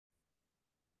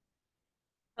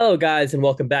Hello, guys, and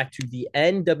welcome back to the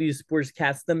NW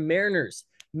Sportscast. The Mariners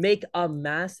make a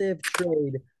massive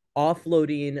trade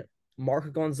offloading Marco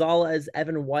Gonzalez,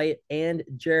 Evan White, and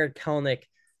Jarred Kelenic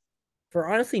for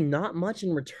honestly not much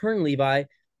in return, Levi.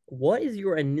 What is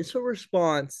your initial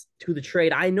response to the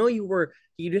trade? I know you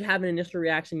did have an initial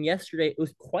reaction yesterday. It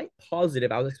was quite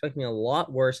positive. I was expecting a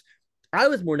lot worse. I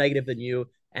was more negative than you,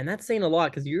 and that's saying a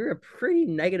lot because you're a pretty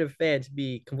negative fan, to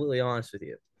be completely honest with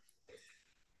you.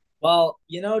 Well,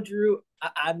 Drew,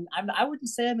 I wouldn't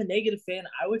say I'm a negative fan.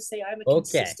 I would say I'm a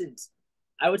Okay. consistent.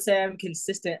 I would say I'm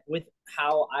consistent with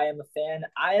how I am a fan.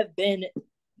 I have been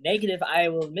negative. I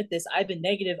will admit this. I've been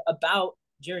negative about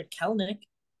Jarred Kelenic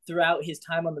throughout his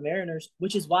time on the Mariners,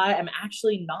 which is why I'm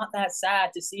actually not that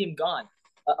sad to see him gone.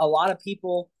 A lot of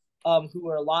people who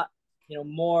are a lot,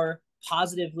 more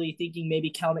positively thinking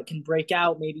maybe Kelenic can break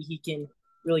out, maybe he can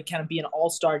really kind of be an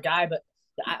all-star guy, but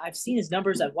I've seen his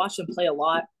numbers. I've watched him play a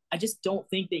lot. I just don't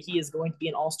think that he is going to be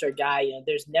an all-star guy.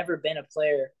 There's never been a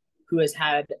player who has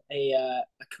had a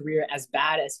career as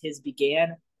bad as his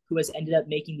began, who has ended up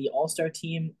making the all-star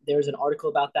team. There was an article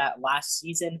about that last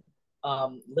season.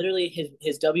 Literally,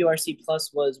 his WRC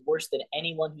plus was worse than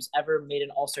anyone who's ever made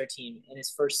an all-star team in his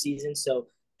first season. So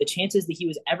the chances that he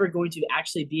was ever going to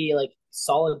actually be like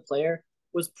solid player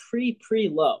was pretty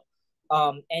low.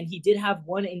 And he did have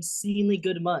one insanely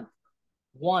good month,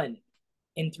 one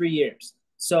in 3 years.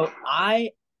 So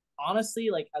I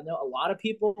honestly, like, I know a lot of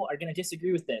people are going to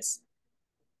disagree with this.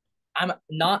 I'm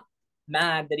not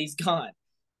mad that he's gone.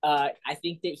 I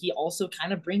think that he also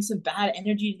kind of brings some bad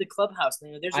energy to the clubhouse.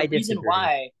 There's a I reason disagree.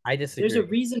 why. I There's a disagree.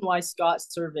 reason why Scott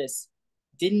Service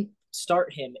didn't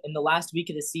start him in the last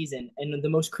week of the season and in the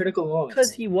most critical Because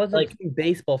moments. he wasn't Like, playing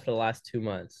baseball for the last 2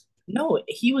 months. no,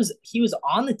 he was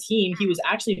on the team. He was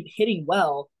actually hitting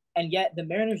well, and yet the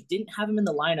Mariners didn't have him in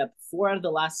the lineup 4 out of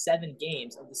the last 7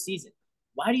 games of the season.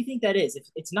 Why do you think that is? If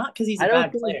it's not because he's I a don't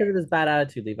bad think it's because player, of his bad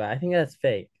attitude, Levi. I think that's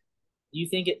fake. you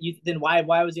think it. You then why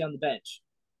was he on the bench?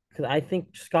 Because I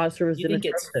think Scott Service You didn't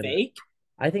think trust it's him. fake?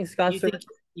 I think Scott You Service,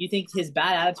 think you think his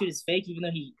bad attitude is fake, even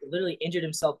though he literally injured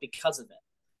himself because of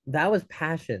it. that was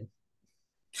passion.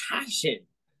 Passion.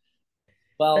 That's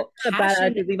Well, not a bad passion.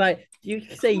 attitude, Levi. Do you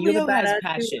say you have a Julio bad has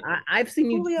attitude? passion. I've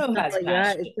seen you do Julio stuff has like that.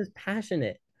 passion. It's just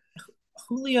passionate.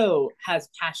 Julio has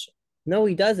passion. No,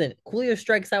 he doesn't. Julio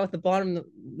strikes out with the bottom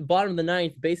of the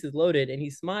ninth, bases loaded, and he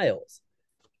smiles.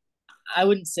 I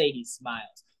wouldn't say he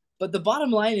smiles, but the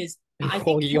bottom line is, I Oh,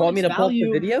 think you want me Kelnic's to pull up the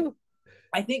value. video?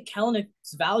 I think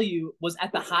Kelnic's value was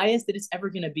at the highest that it's ever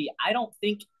going to be. I don't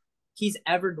think he's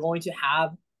ever going to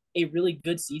have a really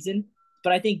good season,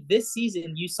 but I think this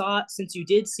season you saw, since you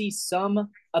did see some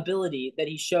ability that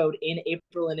he showed in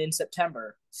April and in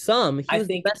September. He I was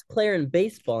the think, best player in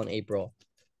baseball in April.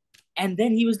 and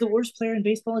then he was the worst player in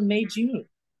baseball in May, June.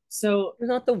 So He's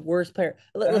not the worst player.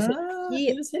 Listen,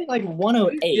 he was hitting like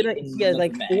 108 in he the has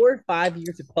month of like May. 4 or 5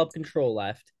 years of club control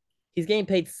left. He's getting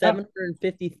paid Yep,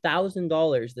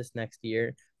 $750,000 this next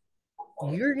year.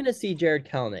 You're gonna see Jarred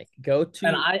Kelenic go and to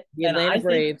I the and Atlanta I think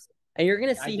Braves, and you're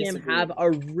gonna I see him have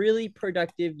disagree. a really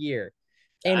productive year.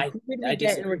 And I who did we I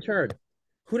get in disagree. return?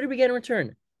 Who did we get in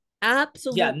return? Yeah,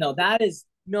 Absolutely no, that is so.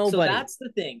 nobody. That's the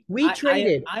thing. We I I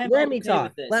traded. I am Let me okay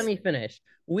talk. with Let this. me finish.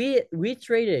 We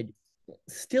traded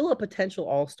still a potential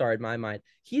all-star in my mind.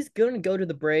 He's going to go to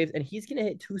the Braves and he's going to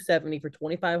hit 270 for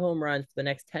 25 home runs for the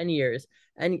next 10 years.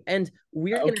 And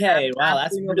we're going to have Okay, wow, that's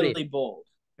absolutely nobody. really bold.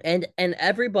 And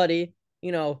everybody,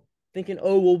 you know, thinking,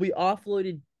 "Oh, well we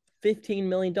offloaded $15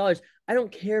 million." I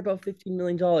don't care about $15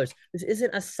 million. This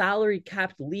isn't a salary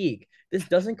capped league. This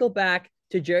doesn't go back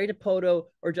to Jerry Dipoto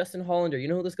or Justin Hollander. You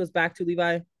know who this goes back to,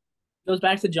 Levi? Goes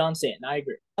back to John Stanton. I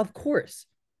agree. Of course.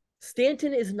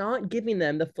 Stanton is not giving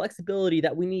them the flexibility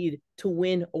that we need to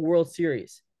win a World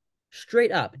Series.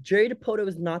 Straight up, Jerry Dipoto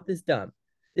is not this dumb.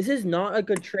 This is not a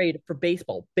good trade for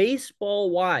baseball. Baseball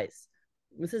wise,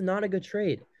 this is not a good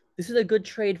trade. This is a good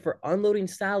trade for unloading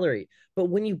salary. But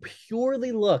when you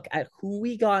purely look at who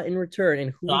we got in return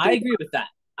and who No, we I gave, agree with that.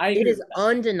 I it agree is with that.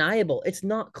 undeniable. It's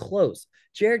not close.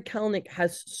 Jarred Kelenic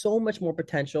has so much more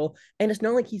potential, and it's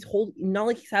not like he's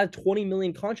had a 20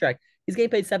 million contract. He's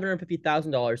getting paid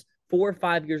 $750,000 for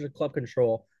 5 years of club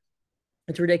control.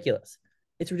 It's ridiculous.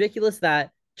 It's ridiculous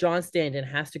that John Stanton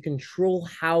has to control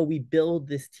how we build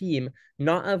this team,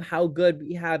 not of how good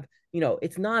we have.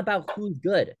 It's not about who's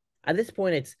good. At this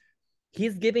point, it's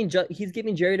he's giving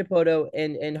Jerry Dipoto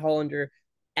and Hollander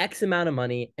X amount of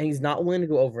money, and he's not willing to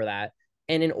go over that.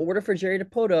 And in order for Jerry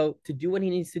Dipoto to do what he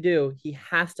needs to do, he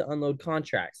has to unload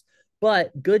contracts.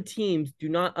 But good teams do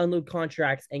not unload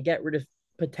contracts and get rid of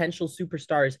potential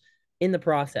superstars in the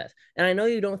process. And I know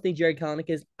you don't think Jarred Kelenic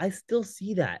is. I still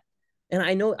see that. And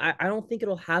I know I don't think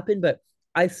it'll happen, but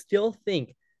I still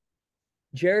think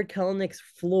Jarred Kelenic's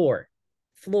floor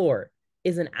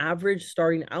is an average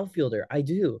starting outfielder. I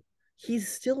do. He's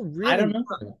still I don't really know.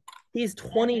 young. He's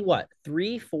 20, what,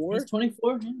 three, He's four?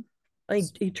 24. Yeah. I mean,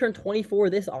 he turned 24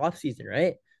 this offseason,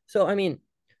 right? So, I mean,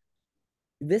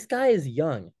 this guy is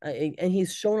young and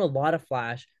he's shown a lot of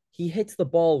flash. He hits the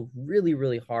ball really,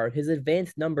 really hard. His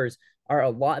advanced numbers are a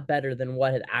lot better than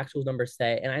what his actual numbers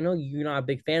say. And I know you're not a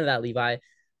big fan of that, Levi,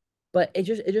 but it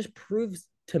just proves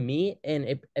to me and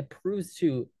it proves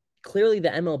to clearly the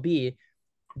MLB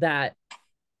that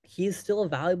he's still a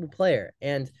valuable player.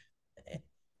 And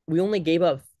we only gave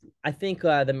up, I think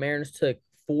the Mariners took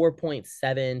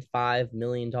 $4.75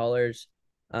 million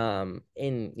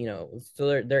in,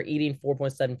 so they're eating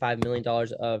 $4.75 million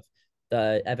of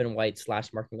the Evan White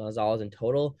slash Martin Gonzalez in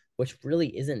total, which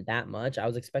really isn't that much. I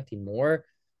was expecting more.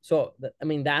 So I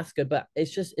mean that's good, but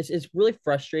it's really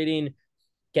frustrating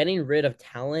getting rid of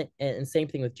talent, and same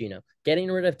thing with Gino,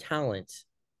 getting rid of talent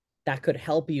that could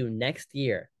help you next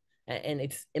year. And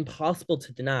it's impossible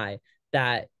to deny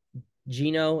that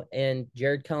Gino and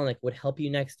Jarred Kelenic would help you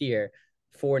next year.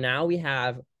 For now, we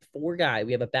have four guys.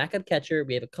 We have a backup catcher,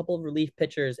 we have a couple of relief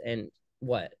pitchers, and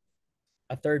what?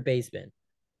 A third baseman.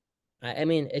 I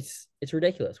mean, it's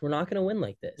ridiculous. We're not going to win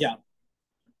like this. Yeah.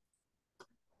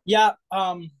 Yeah.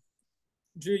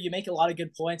 Drew, you make a lot of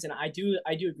good points, and I do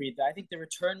agree that I think the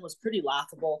return was pretty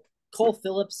laughable. Cole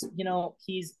Phillips,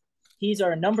 he's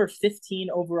our number 15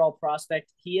 overall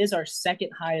prospect. He is our second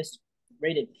highest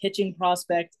rated pitching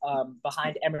prospect,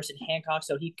 behind Emerson Hancock.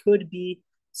 So he could be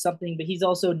something, but he's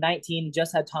also 19,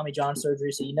 just had Tommy John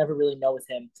surgery, so you never really know with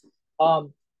him.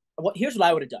 Here's what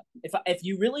I would have done if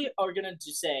you really are gonna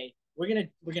just say we're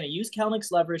gonna use Kelnic's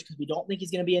leverage because we don't think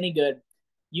he's gonna be any good.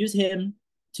 Use him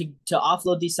to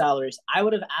offload these salaries. I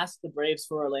would have asked the Braves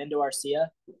for Orlando Arcia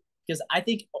because I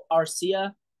think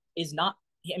Arcia is not.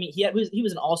 I mean, he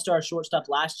was an all-star shortstop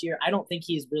last year. I don't think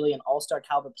he's really an all-star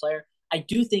caliber player. I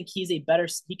do think he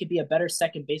could be a better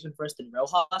second baseman for us than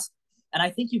Rojas. And I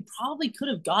think you probably could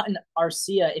have gotten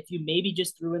Arcia if you maybe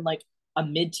just threw in like a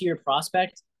mid-tier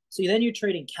prospect. So then you're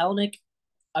trading Kelenic,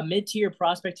 a mid-tier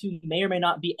prospect who may or may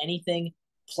not be anything,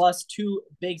 plus two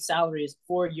big salaries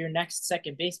for your next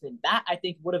second baseman. That I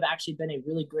think would have actually been a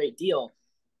really great deal.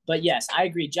 But yes, I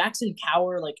agree. Jackson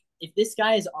Kowar, like if this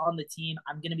guy is on the team,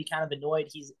 I'm gonna be kind of annoyed.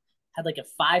 He's had like a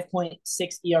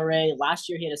 5.6 ERA. Last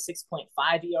year he had a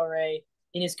 6.5 ERA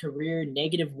in his career,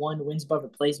 -1 wins above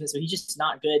replacement. So he's just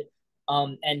not good.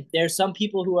 And there's some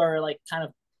people who are like kind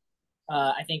of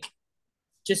I think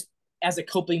just as a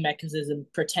coping mechanism,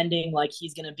 pretending like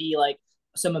he's gonna be like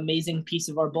some amazing piece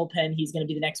of our bullpen. He's gonna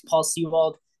be the next Paul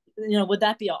Sewald. Would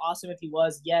that be awesome if he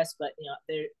was? Yes, but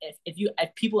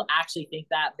if people actually think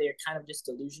that, they're kind of just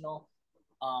delusional.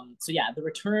 So yeah, the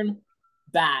return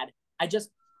bad.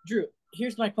 Drew,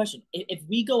 here's my question: if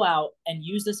we go out and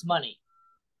use this money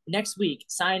next week,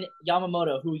 sign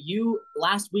Yamamoto, who you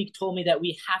last week told me that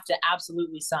we have to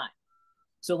absolutely sign.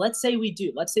 So let's say we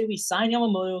do. Let's say we sign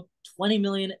Yamamoto 20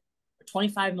 million or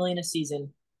 25 million a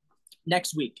season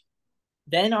next week.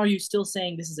 Then are you still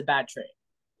saying this is a bad trade?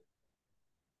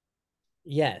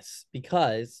 Yes,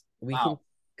 because we can. Wow.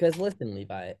 Because listen,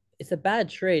 Levi, it's a bad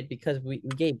trade because we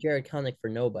gave Jarred Kelenic for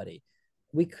nobody.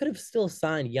 We could have still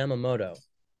signed Yamamoto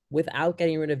without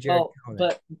getting rid of Jarred Well, Kelenic.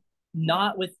 but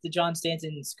not with the John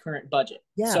Stanton's current budget.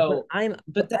 Yeah, So, but I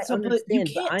but you understand.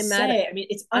 But can't say. I mean,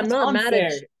 I'm it's not mad at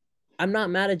unfair. I'm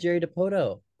not mad at Jerry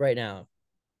DePoto right now.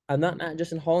 I'm not mad at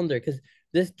Justin Hollander because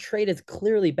this trade is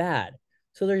clearly bad.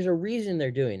 So there's a reason they're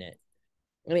doing it.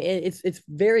 I mean, it's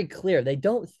very clear. They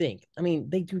don't think. I mean,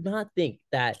 they do not think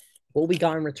that what we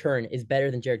got in return is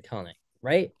better than Jarred Kelenic,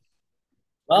 right?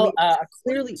 I mean, Well, according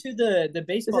clearly to the this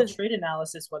baseball is trade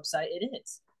analysis website, it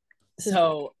is. this is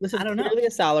So this is I don't know. clearly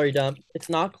a salary dump. It's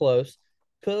not close.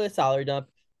 Clearly a salary dump.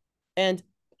 And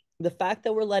the fact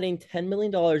that we're letting $10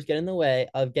 million get in the way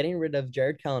of getting rid of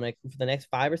Jarred Kelenic for the next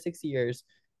 5 or 6 years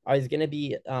is going to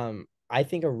be, I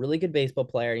think, a really good baseball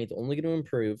player, and he's only going to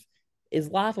improve, is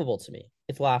laughable to me.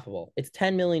 It's laughable. It's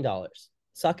 $10 million.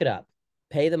 Suck it up.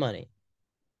 Pay the money.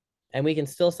 And we can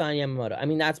still sign Yamamoto. I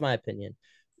mean, that's my opinion.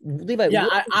 Levi, Yeah,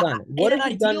 what have we done? in What an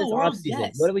have we done ideal this world, offseason?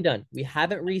 What yes. have we done? We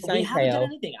haven't We re-signed haven't done Teo.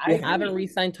 anything. I We haven't agree.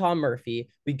 re-signed Tom Murphy.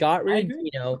 We got I rid of agree.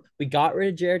 Gino. We got rid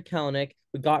of Jarred Kelenic.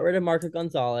 We got rid of Marco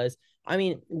Gonzalez. I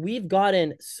mean, we've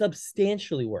gotten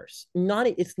substantially worse.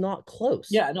 It's not close.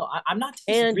 Yeah, no, I'm not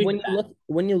And disagreeing with that.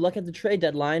 when you look at the trade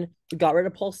deadline, we got rid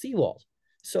of Paul Sewald.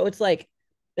 So it's like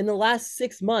in the last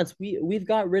 6 months, we've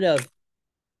got rid of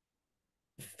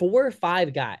 4 or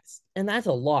 5 guys, and that's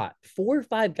a lot. 4 or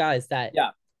 5 guys that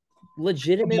Yeah.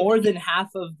 legitimately, More than half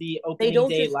of the they opening don't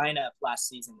day just, lineup last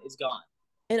season is gone.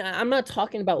 and I'm not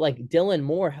talking about like Dylan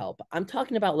Moore help. I'm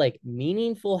talking about like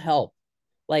meaningful help.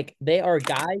 Like they are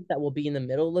guys that will be in the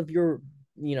middle of your,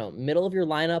 middle of your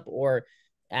lineup or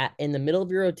in the middle of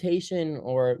your rotation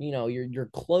or, your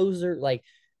closer. Like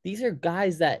these are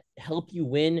guys that help you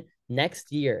win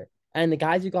next year. And the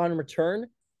guys you got in return,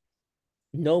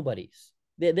 nobody's.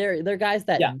 They're guys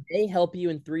that Yeah, may help you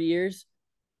in 3 years,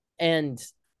 and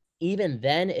even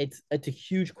then, it's a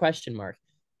huge question mark.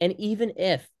 And even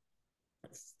if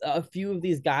a few of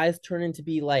these guys turn into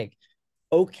be like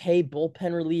okay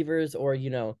bullpen relievers, or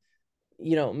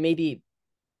maybe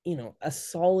a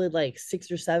solid like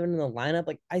 6 or 7 in the lineup,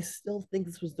 like I still think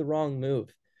this was the wrong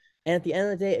move. And at the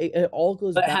end of the day, it all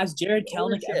goes but back has Jarred to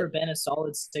Kelenic ever ownership. been a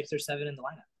solid 6 or 7 in the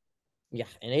lineup? Yeah,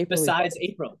 in April he Besides was.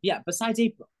 April, yeah, besides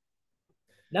April,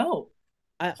 no.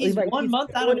 He's Levi, one month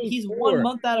out of he's 1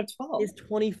 month out of 12. He's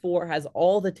 24, has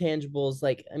all the tangibles.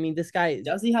 Like, I mean, this guy,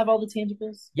 Does he have all the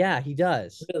tangibles? yeah, he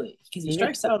does. Really? Because he He hits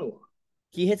strikes out a lot.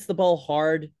 he hits the ball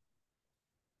hard. And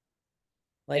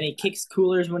Like he kicks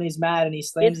coolers when he's mad and he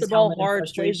slams hits the his ball helmet in hard, plays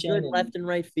frustration. good And left and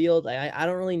right field. I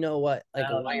don't really know I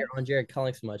don't why you're know. on Jarred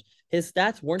Kelenic so much. His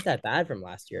stats weren't that bad from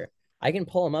last year. I can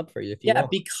pull him up for you if you Yeah, want.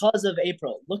 because of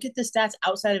April. Look at the stats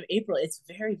outside of April. It's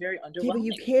very, very Okay, but underwhelming.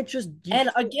 you And can't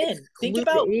again, think exclude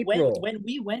about when April. when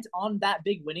we went on that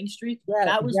big winning streak. Yeah,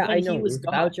 That was yeah, when I he know. It was was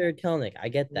gone. about Jarred Kelenic. I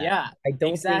get that. Yeah, I don't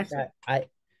think exactly. that I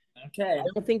Okay.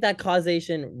 don't think that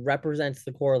causation represents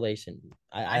the correlation.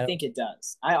 I I think it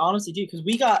does. I honestly do because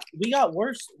we got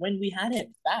worse when we had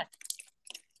him back.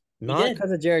 We Not did.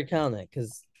 because of Jarred Kelenic,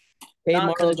 because Cade Not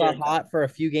because Marlowe of got Jarred Kelenic. hot for a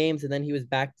few games, and then he was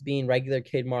back to being regular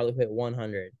Cade Marlowe who hit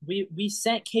 100. We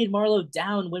sent Cade Marlowe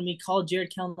down when we called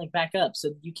Jarred Kelenic back up.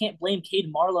 So you can't blame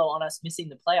Cade Marlowe on us missing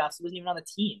the playoffs. He wasn't even on the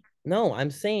team. No, I'm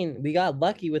saying we got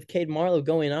lucky with Cade Marlowe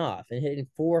going off and hitting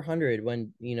 400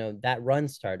 when that run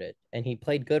started, and he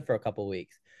played good for a couple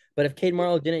weeks. But if Cade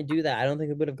Marlowe didn't do that, I don't think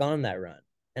it would have gone that run.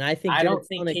 And I think I Jarred don't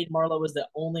think Kelenic. Cade Marlowe was the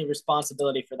only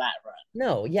responsibility for that run,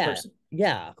 No, yeah, personally.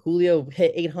 yeah. Julio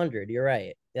hit 800. You're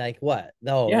right. Like what?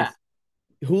 No, Yeah.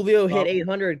 Julio hit Well,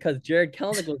 800 because Jarred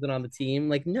Kelenic wasn't on the team.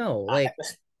 Like no, like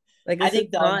I this is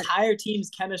think the not. entire team's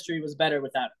chemistry was better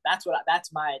without him. That's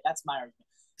my argument.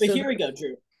 But So here we go,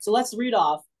 Drew. So let's read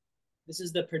off. This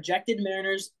is the projected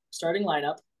Mariners starting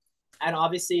lineup, and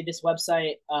obviously this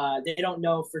website they don't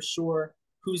know for sure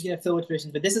who's going to fill which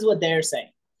positions, but this is what they're saying: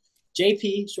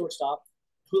 JP shortstop,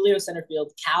 Julio center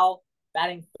field, Cal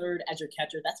batting third as your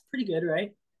catcher. That's pretty good,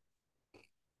 right?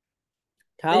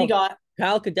 Then you Cal got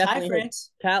Cal could Ty definitely hit.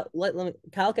 France.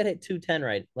 Cal could hit 210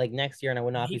 right like next year, and I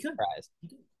would not He be could. surprised. He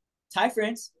could. Ty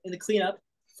France in the cleanup,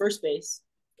 first base,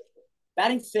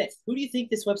 batting fifth. Who do you think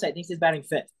this website thinks is batting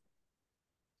fifth?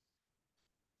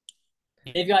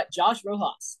 They've got Josh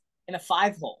Rojas in a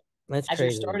 5 hole That's as your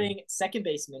crazy. starting second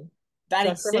baseman.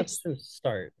 Batting Josh Rojas sixth, shouldn't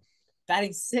start.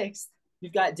 batting sixth,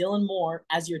 you've got Dylan Moore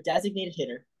as your designated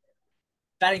hitter.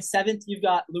 Batting seventh, you've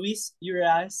got Luis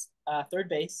Urias, third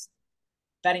base.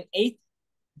 Batting eighth,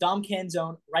 Dom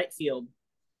Canzone, right field.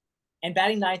 And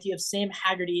batting ninth, you have Sam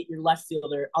Haggerty, your left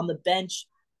fielder. On the bench,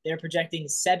 they're projecting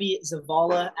Sebi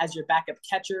Zavala as your backup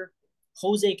catcher.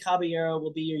 Jose Caballero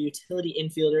will be your utility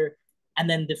infielder. And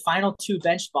then the final two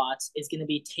bench spots is going to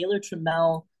be Taylor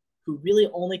Trammell, who really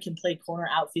only can play corner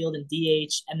outfield and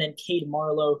DH, and then Cade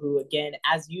Marlowe, who again,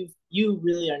 as you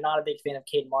really are not a big fan of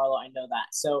Cade Marlowe, I know that.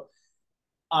 So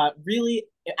really,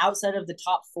 outside of the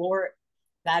top four,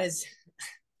 that is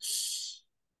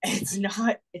it's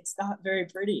not very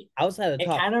pretty. Outside of the It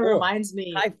top kind of four, reminds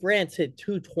me, Ty France hit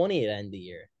 220 at the end of the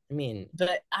year. I mean,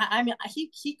 but I mean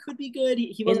he could be good.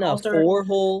 He was in an the all star. four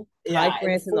hole, Ty Yeah, in the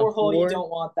France in the 4 hole, you four. don't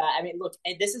want that. I mean, look,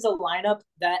 and this is a lineup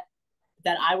that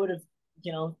I would have,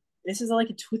 this is like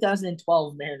a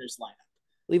 2012 Mariners lineup.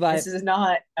 Levi, This is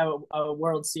not a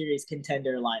World Series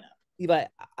contender lineup. Levi,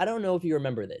 I don't know if you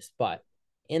remember this, but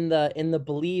in the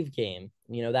Believe game,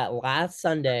 that last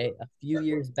Sunday a few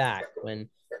years back when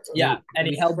Yeah, and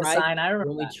he we held the tried sign. I remember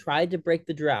when we that. tried to break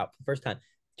the drought for the first time.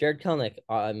 Jarred Kelenic,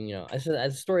 as the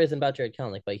story isn't about Jarred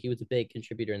Kelenic, but he was a big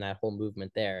contributor in that whole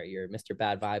movement there. You're Mr.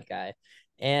 Bad Vibe guy.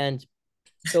 And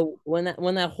so when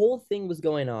that whole thing was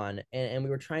going on, and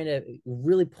we were trying to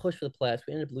really push for the playoffs,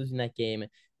 we ended up losing that game.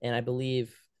 And I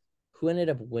believe who ended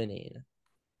up winning?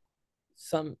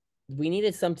 Some We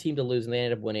needed some team to lose, and they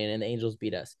ended up winning, and the Angels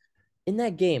beat us. In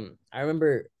that game, I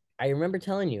remember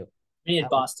telling you, We I needed was,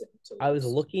 Boston to I was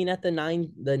lose. looking at the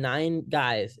nine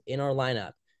guys in our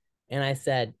lineup, and I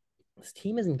said, this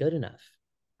team isn't good enough.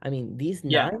 I mean, these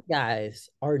Yeah, 9 guys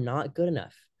are not good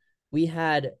enough. We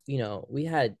had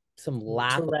some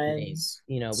laughable names. Terens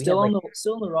You know, still on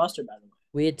the roster, by the way.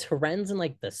 we had Terens in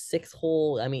like the sixth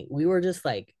hole. I mean, we were just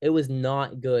like, it was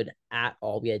not good at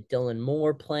all. We had Dylan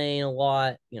Moore playing a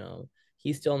lot. You know,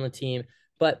 he's still on the team.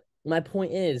 But my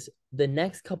point is, the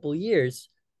next couple years,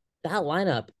 that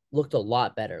lineup looked a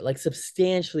lot better, like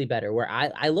substantially better. Where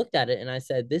I looked at it and I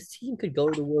said, this team could go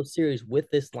to the World Series with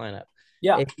this lineup.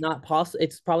 Yeah. It's not possible.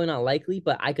 It's probably not likely,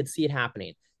 but I could see it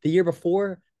happening. The year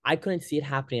before, I couldn't see it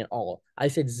happening at all. I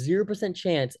said 0%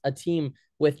 chance a team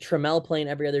with Trammell playing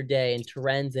every other day and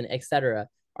Terens and etc.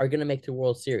 are going to make the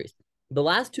World Series. The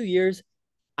last 2 years,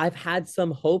 I've had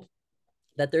some hope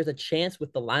that there's a chance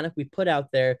with the lineup we put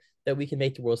out there that we can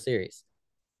make the World Series.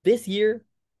 This year,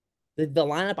 the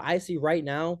lineup I see right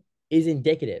now is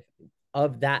indicative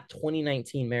of that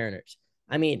 2019 Mariners.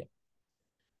 I mean,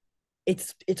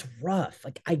 it's rough.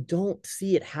 Like I don't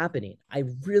see it happening. I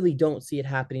really don't see it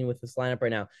happening with this lineup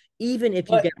right now. Even if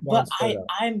you But get Juan Soto,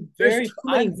 there's too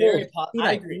many holes. I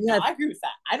Levi, agree. we No, have, I agree with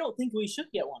that. I don't think we should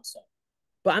get one. So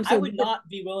but I'm I saying would not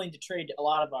be willing to trade a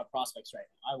lot of our prospects right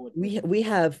now. I would. we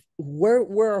have where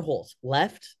are holes?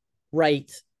 Left,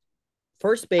 right,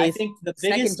 first I base, think the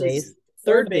second biggest base, is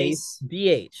third base,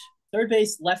 DH. third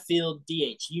base, left field,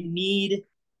 DH. You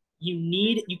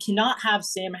cannot have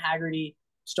Sam Haggerty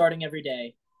starting every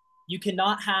day. You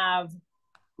cannot have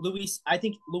Luis. I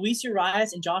think Luis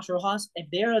Urias and Josh Rojas, if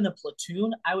they're in a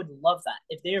platoon, I would love that.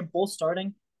 If they are both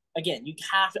starting, again, you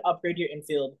have to upgrade your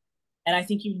infield. And I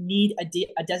think you need a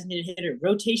designated hitter.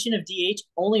 Rotation of DH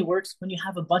only works when you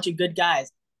have a bunch of good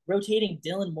guys. Rotating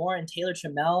Dylan Moore and Taylor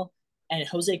Trammell and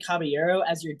Jose Caballero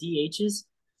as your DHs,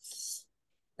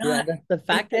 Yeah, not the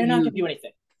fact that they're not you gonna do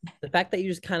anything. the fact that you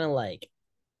just kind of like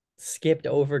skipped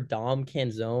over Dom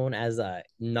Canzone as a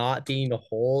not being a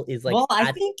hole is like Well,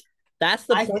 that's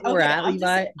the point we're okay. at, I'm just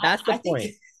Levi. saying. That's the I think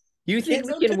point. You think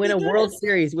we Canzone can could win be a World good.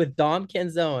 Series with Dom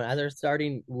Canzone as our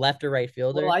starting left or right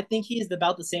Well, fielder? I think he's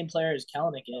about the same player as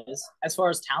Kelenic is as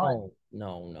far as talent. Oh,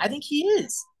 no, I no. think he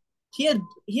is. He had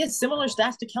similar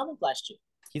stats to Kelenic last year.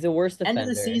 He's a worse End of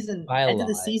the defender season, by a end of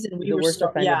the lot. season, He's we a were worse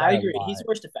start. defender Yeah, I by a agree. He's lot. the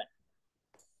worst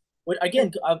defender.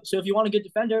 Again, so if you want a good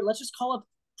defender, let's just call up.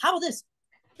 How about this?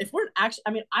 If we're actually,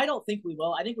 I mean, I don't think we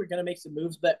will. I think we're gonna make some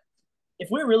moves, but if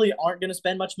we really aren't gonna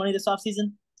spend much money this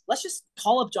offseason, let's just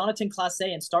call up Jonathan Clase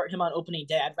and start him on opening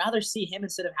day. I'd rather see him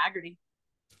instead of Haggerty.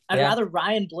 I'd Yeah, rather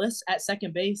Ryan Bliss at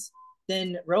second base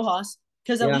than Rojas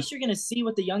because at yeah. least you're gonna see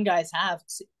what the young guys have.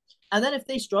 And then if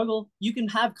they struggle, you can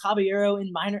have Caballero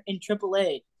in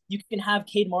AAA. You can have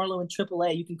Cade Marlowe in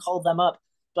AAA. You can call them up.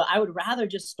 But I would rather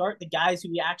just start the guys who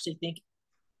we actually think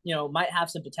might have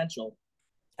some potential.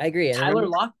 I agree. And Tyler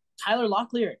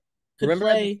Locklear could remember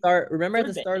at the play start, remember at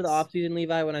third the start of the base. offseason,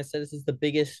 Levi, when I said this is the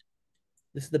biggest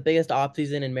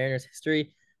offseason in Mariners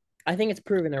history. I think it's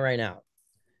proven it right now.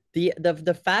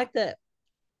 The fact that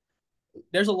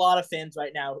There's a lot of fans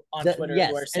right now on Twitter who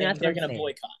yes, are and saying that's what they're I'm going to saying.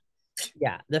 boycott.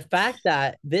 Yeah, the fact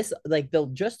that this like the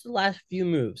just the last few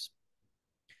moves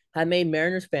have made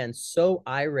Mariners fans so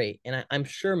irate, and I'm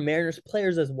sure Mariners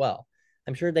players as well.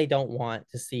 I'm sure they don't want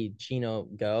to see Gino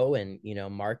go and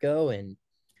Marco and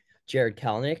Jarred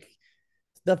Kelenic.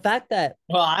 The fact that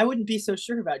Well, I wouldn't be so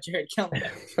sure about Jarred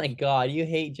Kelenic. my God, you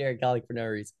hate Jarred Kelenic for no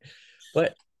reason,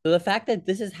 but the fact that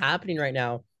this is happening right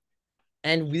now,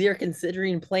 and we are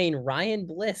considering playing Ryan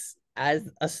Bliss as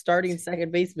a starting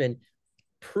second baseman,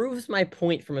 proves my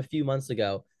point from a few months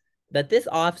ago that this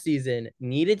offseason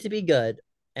needed to be good.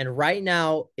 And right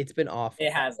now it's been awful.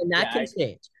 It has, And that yeah, I can agree.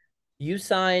 change. You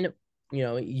sign,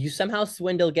 you somehow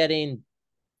swindle getting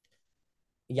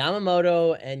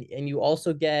Yamamoto and you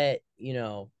also get,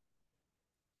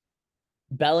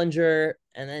 Bellinger,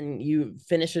 and then you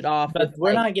finish it off with But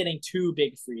we're like not getting two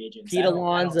big free agents. Pete I don't see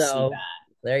Alonso. that.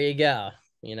 There you go.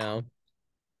 You know,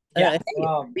 Yeah, hey,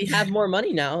 we have more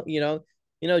money now.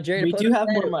 Jerry we Dipoto do have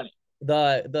said more money.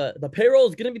 the payroll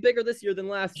is going to be bigger this year than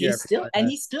last year.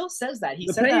 He still says that. He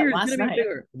The said pay that year is last going to be night.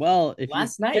 bigger. Well, if you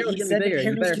Last night payroll is he going to be said the bigger, you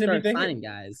payroll's better going to be start bigger. signing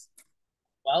guys.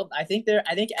 Well, I think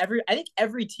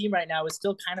every team right now is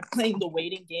still kind of playing the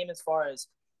waiting game as far as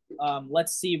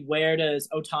let's see where does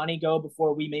Otani go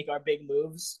before we make our big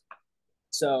moves.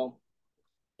 So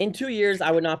In 2 years,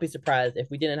 I would not be surprised if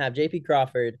we didn't have J.P.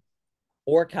 Crawford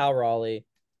or Cal Raleigh,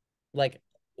 like,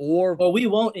 or well, we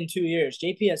won't in 2 years.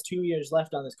 JP has 2 years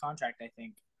left on this contract, I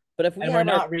think, but if we and we're have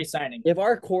our not re-signing. if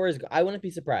our core is, I wouldn't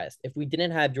be surprised if we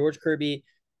didn't have George Kirby,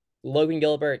 Logan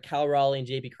Gilbert, Cal Raleigh, and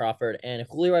J.P. Crawford, and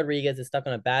Julio Rodriguez is stuck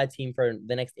on a bad team for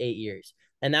the next 8 years.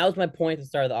 And that was my point at the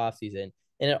start of the offseason.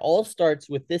 And it all starts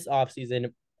with this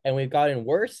offseason, and we've gotten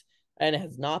worse, and it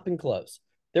has not been close.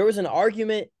 There was an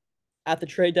argument at the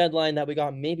trade deadline that we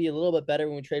got maybe a little bit better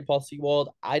when we trade Paul Sewald.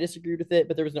 I disagreed with it,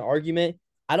 but there was an argument.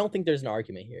 I don't think there's an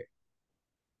argument here.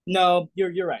 No,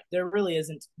 you're right. There really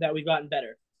isn't that we've gotten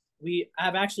better. We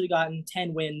have actually gotten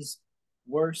 10 wins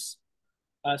worse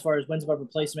as far as wins above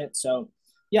replacement. So,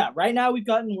 yeah, right now we've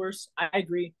gotten worse. I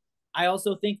agree. I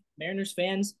also think Mariners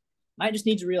fans might just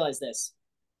need to realize this.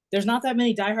 There's not that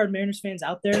many diehard Mariners fans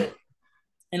out there,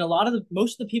 and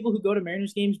most of the people who go to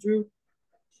Mariners games, Drew,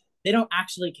 they don't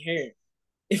actually care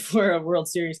if we're a World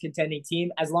Series contending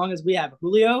team. As long as we have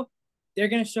Julio, they're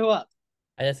gonna show up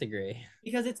I disagree.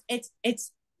 because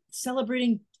it's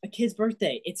celebrating a kid's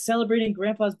birthday. It's celebrating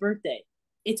grandpa's birthday.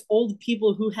 It's old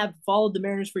people who have followed the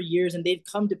Mariners for years and they've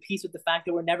come to peace with the fact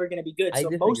that we're never going to be good. I So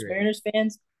most disagree. Mariners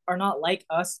fans are not like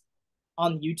us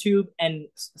on YouTube and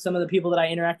some of the people that I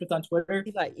interact with on Twitter.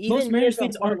 Most Even me Mariners as a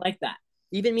fans heart, aren't like that.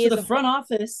 even me So as a heart,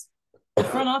 the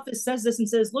front office says this and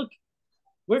says, "Look,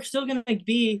 we're still going to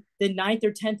be the ninth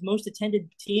or 10th most attended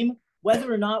team,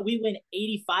 whether or not we win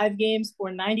 85 games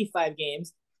or 95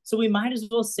 games. So we might as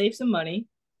well save some money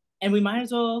and we might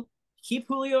as well keep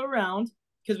Julio around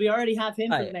because we already have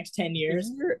him for the I next 10 if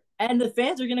years. you're, And the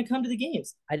fans are going to come to the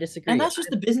games. I And disagree. that's just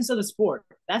the business of the sport.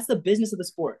 That's the business of the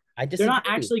sport. I They're not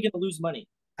disagree. actually going to lose money.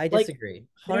 I Like, disagree.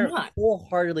 they're not.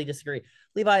 Wholeheartedly disagree.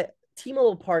 Levi,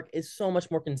 T-Mobile Park is so much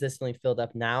more consistently filled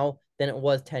up now than it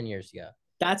was 10 years ago.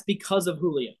 That's because of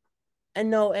Julio. And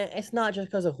no, it's not just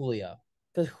because of Julio.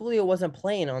 Because Julio wasn't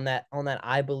playing on that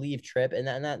I believe trip, and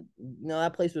that no,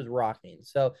 that place was rocking.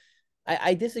 So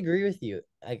I disagree with you.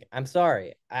 I'm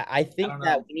sorry. I I think don't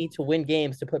that know. we need to win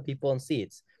games to put people in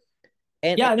seats.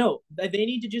 And Yeah, no, they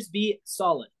need to just be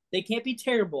solid. They can't be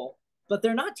terrible, but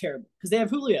they're not terrible because they have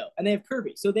Julio and they have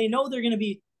Kirby. So they know they're going to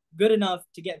be good enough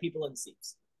to get people in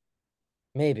seats.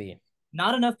 maybe,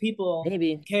 Not enough people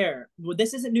maybe care. Well,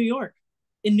 this isn't New York.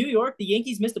 In New York, the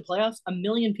Yankees missed the playoffs. A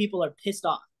million people are pissed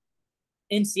off.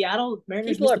 In Seattle,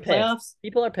 Mariners people missed are the pissed. playoffs.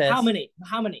 People are How pissed. many?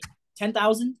 How many?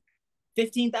 10,000?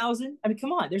 15,000? I mean,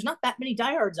 come on. There's not that many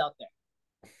diehards out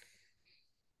there.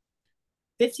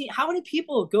 15. How many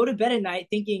people go to bed at night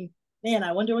thinking, man,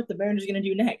 I wonder what the Mariners are going to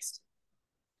do next?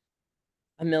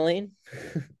 A million.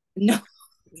 No,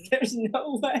 there's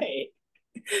no way.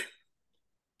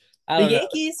 I The don't know.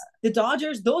 Yankees, the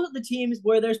Dodgers, those are the teams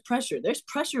where there's pressure. There's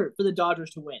pressure for the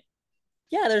Dodgers to win.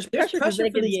 Yeah, there's There's pressure because pressure they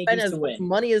for the can spend Yankees to as much win.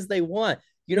 money as they want.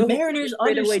 You The know who always Mariners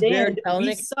traded away Jarred understand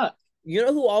we Kelenic? suck. You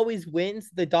know who always wins?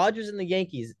 The Dodgers and the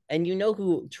Yankees. And you know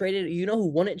who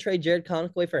wouldn't trade Jarred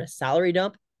Kelenic away for a salary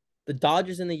dump? The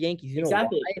Dodgers and the Yankees. You know why?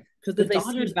 Exactly. Because the Because they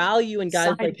see Dodgers value in guys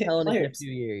signed like Kelenic in a players.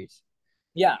 few years.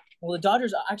 Yeah. Well, the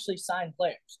Dodgers actually signed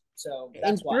players. So In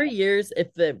that's why. 3 years,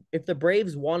 if the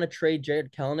Braves want to trade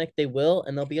Jarred Kelenic, they will,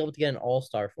 and they'll be able to get an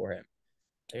all-star for him.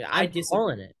 I I'm disagree.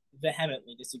 calling it.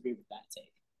 Vehemently disagree with that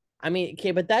take. I mean, okay,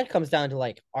 but that comes down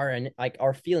to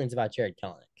our feelings about Jarred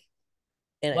Kelenic.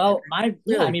 And Well, I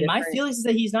really mean, my different. feelings is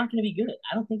that he's not going to be good.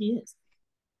 I don't think he is.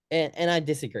 And I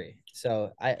disagree.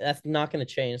 So that's not going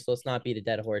to change. So let's not beat a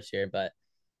dead horse here. But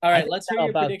All I right, think let's hear that your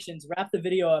about. predictions. Wrap the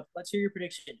video up. Let's hear your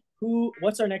prediction.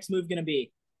 What's our next move going to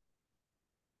be?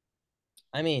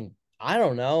 I mean, I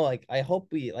don't know. Like, I hope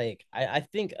we like. I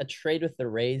think a trade with the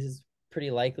Rays is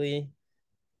pretty likely.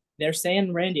 They're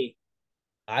saying Randy,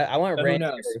 I want but who Randy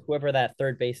knows? or whoever that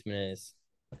third baseman is.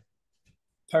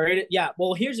 Paredes, yeah.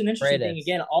 Well, here's an interesting thing. Paredes.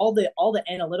 Again, all the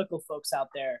analytical folks out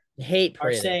there Hate are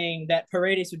Paredes. saying that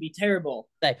Paredes would be terrible,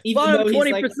 Like even bottom though he's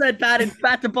twenty like percent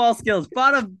bat to ball skills.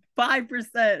 Bottom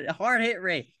 5% hard hit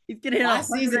rate. He's getting last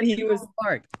season he was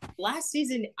mark. last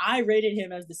season I rated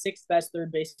him as the sixth best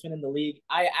third baseman in the league.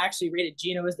 I actually rated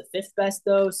Gino as the fifth best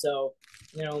though, so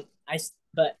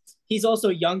but he's also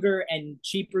younger and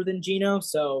cheaper than Gino.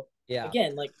 So Yeah.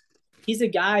 again, like he's a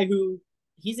guy who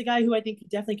I think could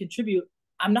definitely contribute.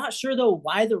 I'm not sure though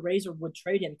why the Rays would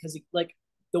trade him because like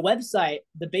the website,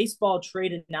 the baseball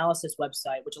trade analysis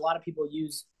website, which a lot of people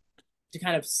use to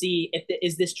kind of see if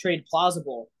is this trade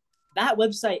plausible. That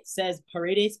website says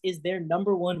Paredes is their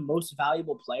number one most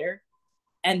valuable player,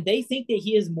 and they think that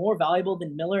he is more valuable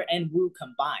than Miller and Wu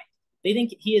combined. They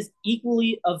think he is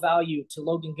equally of value to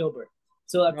Logan Gilbert.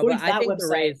 So No, but according to that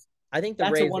website, I think the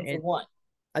that's a Rays one for and one.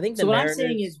 I think the So what I'm saying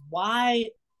Mariners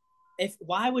is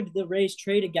why would the Rays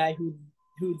trade a guy who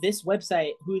this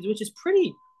website which is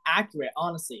pretty accurate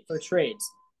honestly for trades?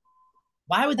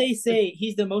 Why would they say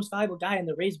he's the most valuable guy and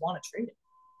the Rays want to trade him?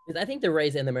 because I think the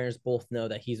Rays and the Mariners both know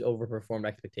that he's overperformed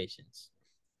expectations.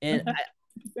 And Okay.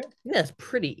 I think that's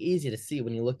pretty easy to see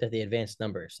when you looked at the advanced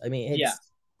numbers. I mean, Yeah.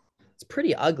 it's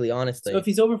pretty ugly, So honestly. if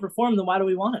he's overperformed, then why do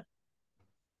we want him?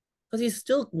 Because he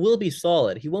still will be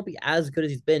solid. He won't be as good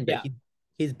as he's been, but Yeah.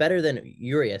 he's better than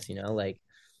Urias, like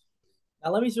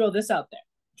Now let me throw this out there,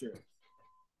 Drew.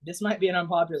 This might be an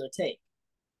unpopular take.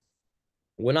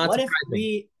 Would not What if surprise me.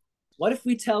 we what if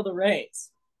we tell the Rays,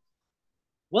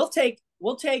 we'll take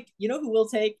you know who we'll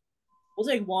take? We'll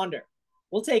take Wander.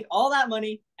 We'll take all that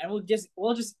money and we'll just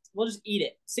eat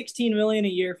it. 16 million a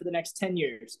year for the next 10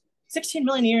 years. 16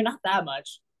 million a year, not that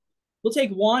much. We'll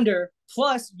take Wander,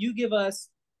 plus you give us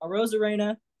a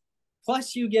Rosarena,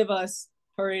 plus you give us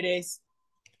Paredes,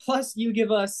 plus you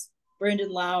give us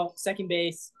Brandon Lau, second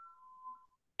base,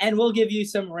 and we'll give you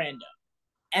some random.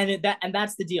 And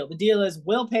that's the deal. The deal is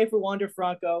we'll pay for Wander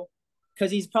Franco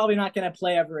because he's probably not going to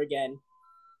play ever again,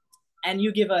 and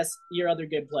you give us your other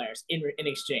good players in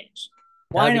exchange.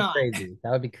 That Why would be not? crazy.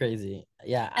 That would be crazy.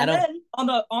 Yeah, I And don't.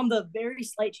 then on the very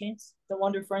slight chance that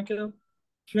Wander Franco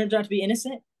turns out to be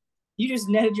innocent, you just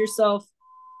netted yourself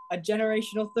a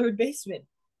generational third baseman.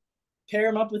 Pair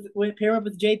him up with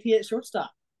JP at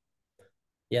shortstop.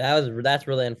 Yeah, that's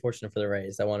really unfortunate for the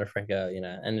Rays. I wonder if Franco,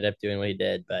 ended up doing what he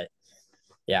did, but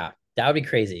yeah, that would be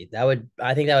crazy.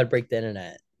 I think that would break the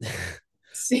internet.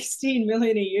 16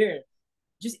 million a year.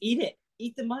 Just eat it.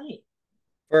 Eat the money.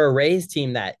 For a Rays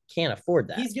team that can't afford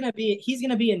that. He's gonna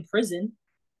be in prison.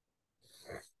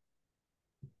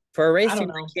 For a Rays I team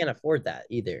don't that know. can't afford that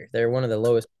either. They're one of the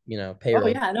lowest, Oh payroll.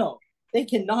 yeah, I know. They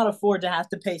cannot afford to have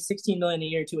to pay 16 million a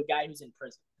year to a guy who's in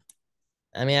prison.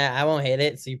 I mean, I won't hate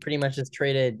it. So you pretty much just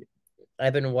traded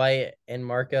Evan White and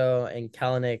Marco and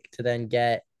Kelenic to then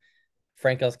get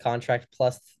Franco's contract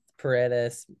plus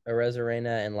Paredes,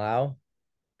 Arozarena, and Lau.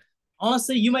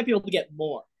 Honestly, you might be able to get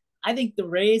more. I think the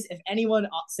Rays, if anyone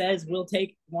says we'll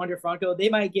take Wander Franco, they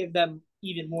might give them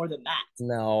even more than that.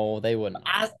 No, they wouldn't.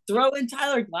 Throw in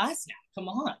Tyler Glass now. Come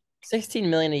on. 16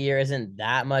 million a year isn't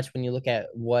that much when you look at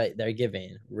what they're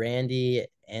giving. Randy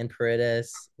and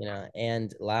Paredes,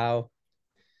 and Lau.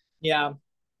 Yeah.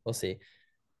 We'll see.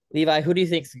 Levi, who do you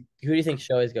think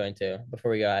Show is going to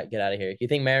before we get out of here? Do you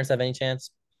think Mariners have any chance?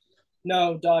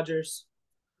 No, Dodgers.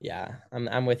 Yeah,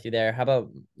 I'm with you there. How about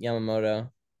Yamamoto?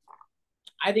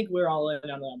 I think we're all in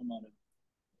on Yamamoto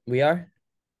We are?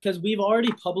 because we've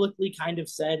already publicly kind of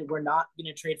said we're not going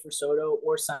to trade for Soto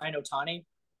or sign Otani,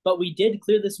 but we did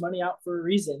clear this money out for a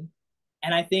reason,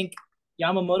 and I think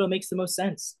Yamamoto makes the most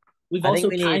sense. We've I think also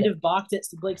we need kind of balked at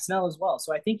Blake Snell as well,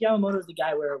 so I think Yamamoto is the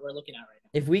guy we're looking at right now.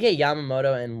 if we get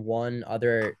Yamamoto and one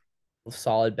other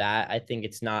solid bat, I think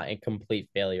it's not a complete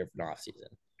failure for an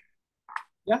offseason.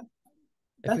 Yeah, If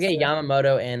we that's get fair.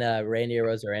 Yamamoto and Randy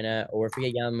Rosarena, or if we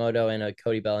get Yamamoto and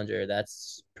Cody Bellinger,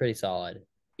 that's pretty solid.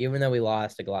 Even though we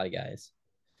lost a lot of guys.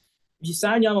 If you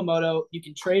sign Yamamoto, you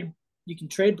can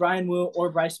trade Brian Wu or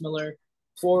Bryce Miller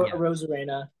for a Yeah.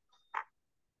 Rosarena.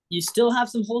 You still have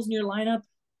some holes in your lineup,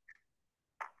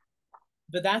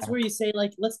 but that's where you say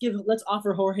like let's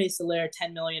offer Jorge Soler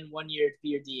 10 million 1 year to be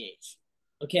your DH.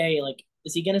 Okay, like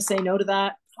is he gonna say no to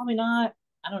that? Probably not.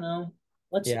 I don't know.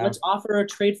 Let's Yeah. let's offer a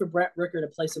trade for Brett Ricker to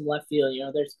play some left field.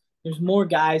 There's more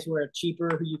guys who are cheaper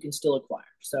who you can still acquire.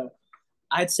 So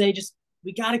I'd say just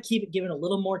we got to keep it given a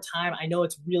little more time. I know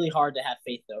it's really hard to have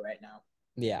faith though right now.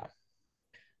 Yeah,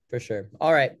 for sure.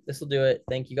 All right. This will do it.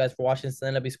 Thank you guys for watching this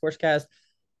NW Sportscast.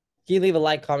 Can you leave a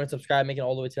like, comment, subscribe, make it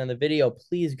all the way to the end of the video?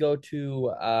 Please go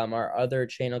to our other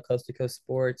channel, Coast to Coast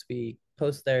Sports. We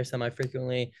post there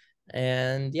semi-frequently.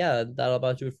 And yeah, that'll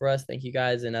about do it for us. Thank you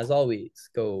guys. And as always,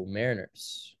 go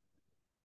Mariners.